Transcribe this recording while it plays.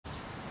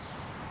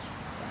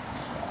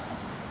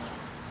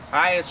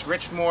Hi, it's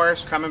Rich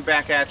Morse coming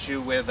back at you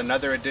with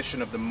another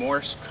edition of the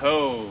Morse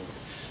Code.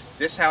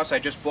 This house I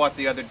just bought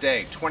the other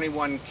day,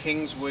 21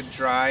 Kingswood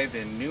Drive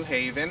in New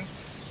Haven.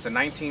 It's a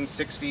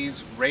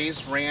 1960s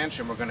raised ranch,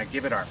 and we're going to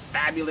give it our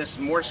fabulous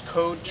Morse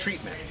Code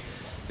treatment.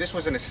 This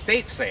was an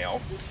estate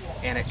sale,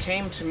 and it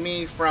came to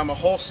me from a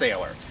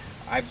wholesaler.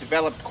 I've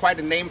developed quite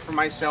a name for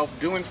myself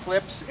doing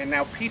flips, and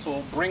now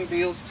people bring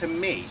deals to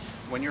me.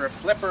 When you're a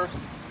flipper,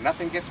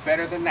 nothing gets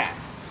better than that.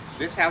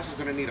 This house is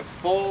going to need a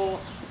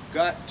full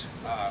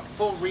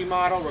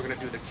remodel. We're going to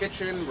do the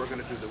kitchen, we're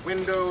going to do the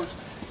windows.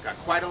 Got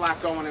quite a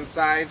lot going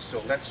inside,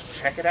 so let's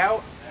check it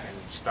out and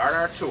start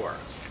our tour.